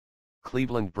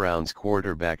Cleveland Browns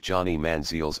quarterback Johnny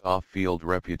Manziel's off-field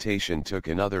reputation took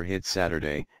another hit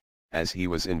Saturday, as he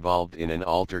was involved in an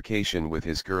altercation with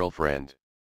his girlfriend.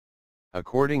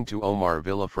 According to Omar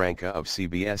Villafranca of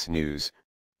CBS News,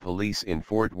 police in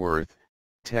Fort Worth,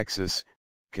 Texas,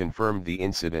 confirmed the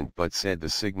incident but said the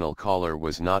signal caller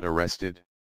was not arrested.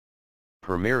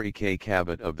 Per Mary Kay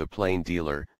Cabot of the Plain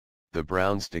Dealer, the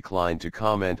Browns declined to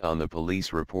comment on the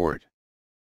police report.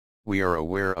 "We are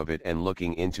aware of it and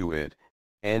looking into it,"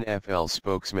 NFL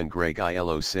spokesman Greg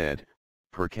Aiello said,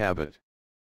 per Cabot.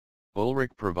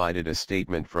 Ulrich provided a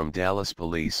statement from Dallas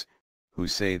police, who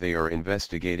say they are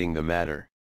investigating the matter.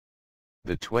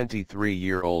 The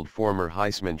 23-year-old former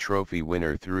Heisman Trophy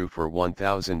winner threw for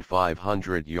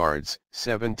 1,500 yards,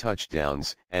 7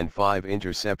 touchdowns, and 5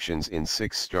 interceptions in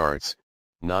 6 starts,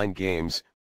 9 games,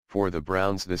 for the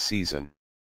Browns this season.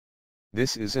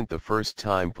 This isn't the first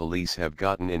time police have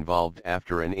gotten involved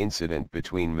after an incident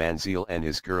between Manziel and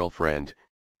his girlfriend,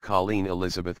 Colleen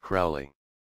Elizabeth Crowley.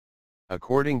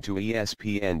 According to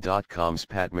ESPN.com's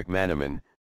Pat McManaman,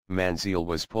 Manziel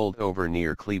was pulled over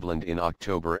near Cleveland in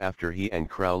October after he and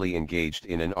Crowley engaged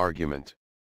in an argument.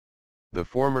 The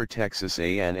former Texas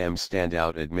A&M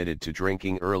standout admitted to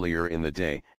drinking earlier in the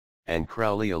day, and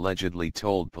Crowley allegedly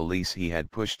told police he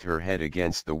had pushed her head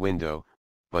against the window,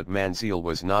 but Manziel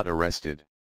was not arrested.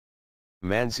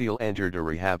 Manziel entered a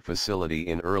rehab facility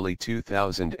in early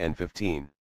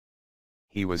 2015.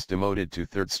 He was demoted to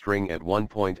third string at one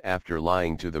point after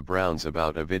lying to the Browns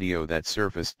about a video that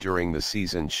surfaced during the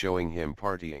season showing him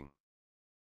partying.